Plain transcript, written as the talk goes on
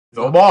It's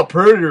a lot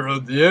prettier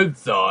on the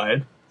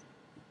inside.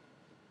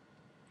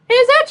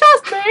 Is it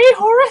just me,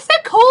 or is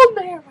it cold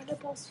near my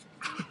nipples?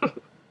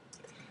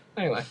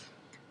 Anyway.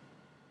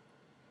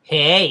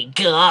 Hey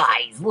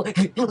guys,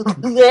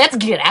 let's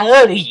get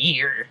out of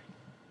here.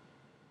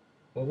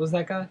 What was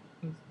that guy?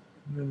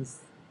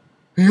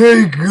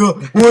 Hey girl,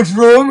 what's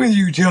wrong with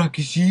you,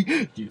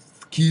 Takashi? You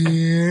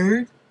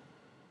scared?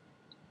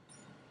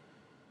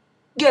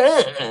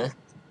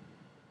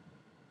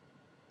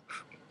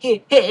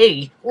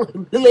 Hey,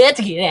 let's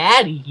get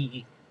out of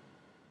here.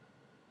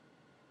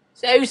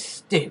 So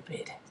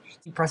stupid.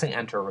 Keep pressing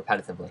enter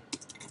repetitively.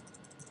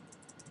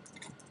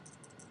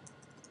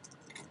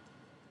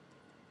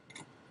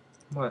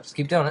 What? Just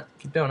keep doing it.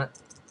 Keep doing it.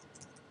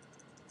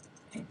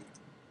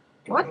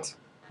 What?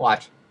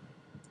 Watch.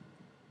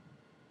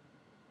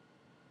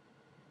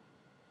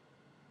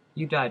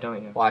 You die,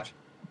 don't you? Watch.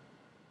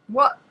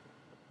 What?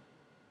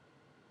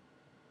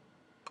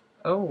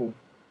 Oh.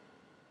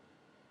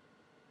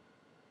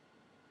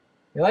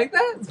 You like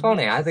that? It's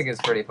funny. I think it's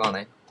pretty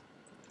funny.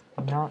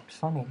 Not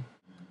funny.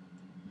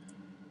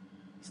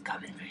 He's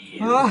coming for you.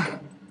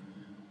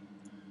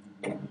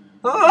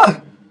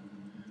 Ah!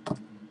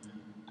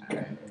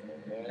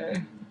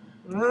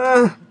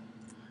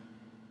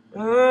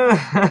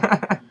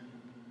 Ah!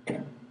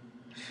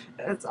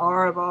 It's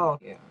horrible.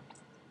 Yeah.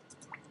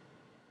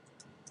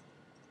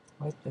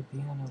 Wipe the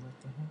piano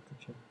with the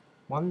handkerchief.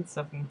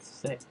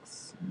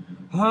 176.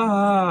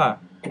 Ah!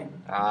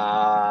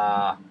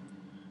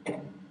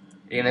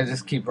 You're gonna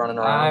just keep running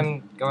around?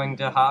 I'm going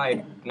to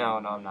hide. No,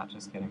 I'm not.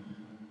 Just kidding.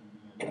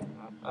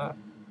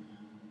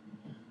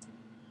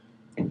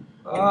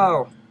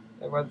 Oh!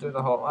 It went through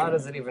the hole. How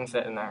does it even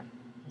fit in there?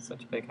 It's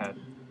such a big head.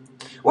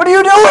 What are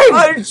you doing?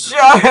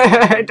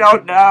 I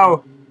don't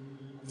know.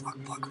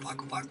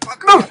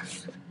 Fuck.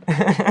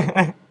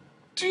 No!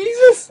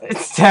 Jesus!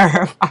 It's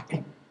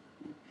terrifying.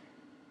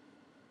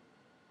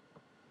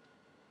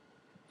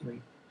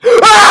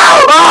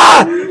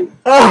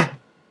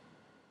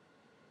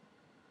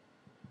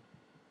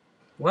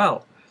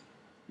 Well,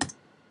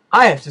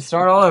 I have to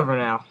start all over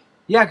now.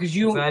 Yeah, because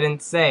you... I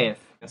didn't save.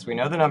 Yes, we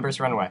know the numbers.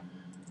 Run away.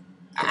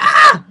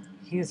 Ah!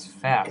 He is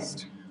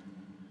fast.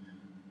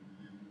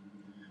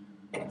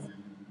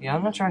 Yeah,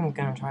 I'm not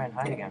gonna try and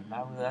hide again.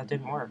 That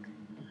didn't work.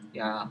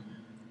 Yeah.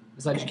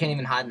 Besides, you can't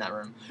even hide in that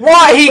room.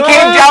 Why? He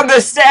came down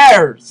the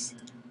stairs!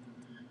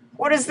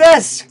 What is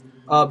this?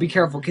 Be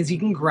careful, because he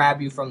can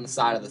grab you from the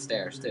side of the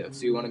stairs, too.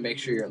 So you want to make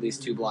sure you're at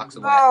least 2 blocks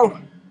away. Oh!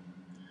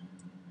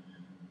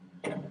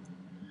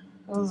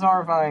 This is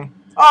horrifying.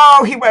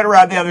 Oh, he went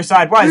around the other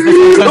side. Why is this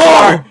one so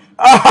smart?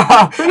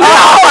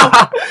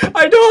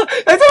 I told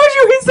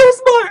you he's so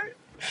smart!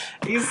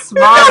 He's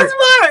smart! He's so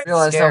smart!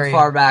 Realize Scary. how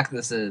far back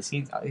this is.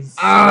 He's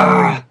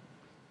scurry.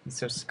 He's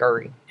so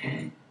scurry.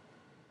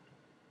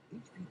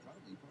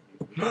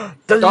 The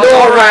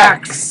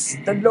Lorax!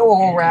 The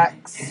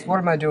Lorax! What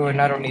am I doing?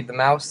 I don't need the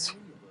mouse.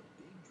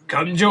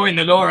 Come join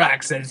the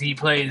Lorax as he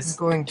plays.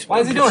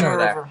 Why is he doing over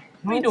there?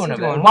 What are you doing over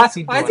there? Why is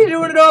he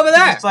doing it over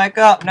there? It's like,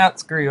 oh, no,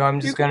 screw you.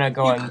 I'm just gonna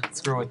go and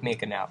screw with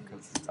Mika now,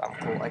 because I'm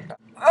cool like that.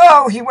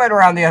 Oh, he went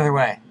around the other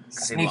way.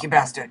 Sneaky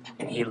bastard.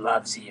 He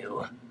loves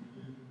you.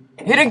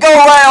 He didn't go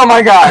away, oh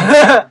my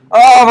god!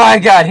 Oh my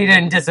god, he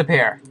didn't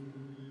disappear.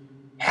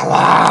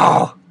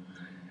 Hello!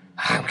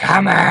 I'm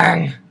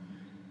coming!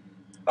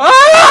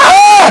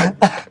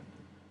 Ah!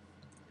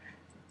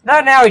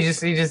 Not now, he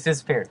just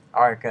disappeared.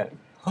 Alright, good.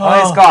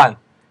 Oh, he's gone.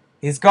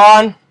 He's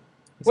gone.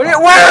 Where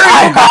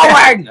are you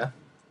going?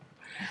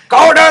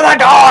 Go to the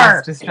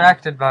door! He's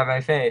distracted by my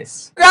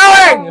face.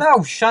 Going!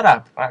 No, shut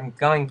up. I'm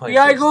going places. You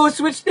gotta go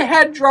switch the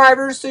head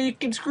driver so you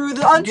can screw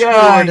the unscrew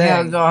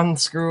Yeah,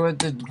 unscrew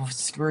it.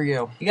 Screw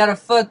you. You gotta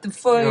flip the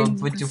foot. Yeah,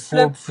 with The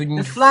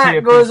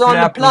flat goes on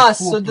the plus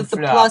so that the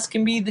plus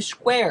can be the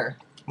square.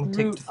 We'll take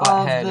the Root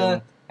flat of head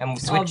the- and we'll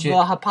switch it. the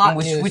And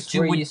hypotenuse we'll switch it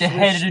where you with the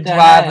head of switch the the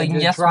driver. head, And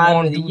the yes, we driver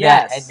want to to do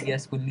yes. that. And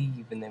yes, we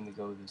leave. And then we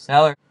go to the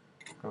cellar.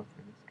 Go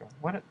through this door.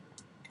 What?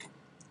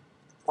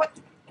 What?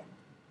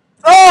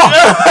 Oh!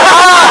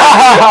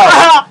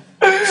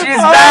 She's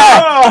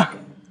back!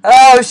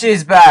 Oh,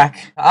 she's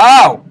back.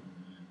 Oh!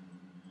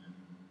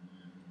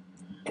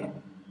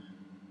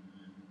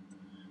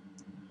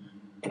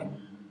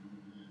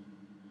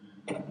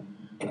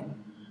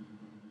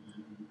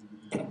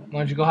 Why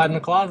don't you go hide in the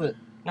closet?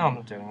 No, I'm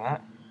not doing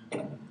that.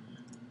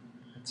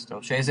 It's still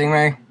chasing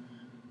me.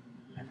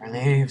 Never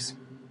leaves.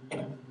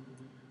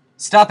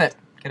 Stop it!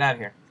 Get out of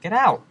here. Get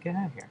out! Get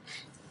out of here.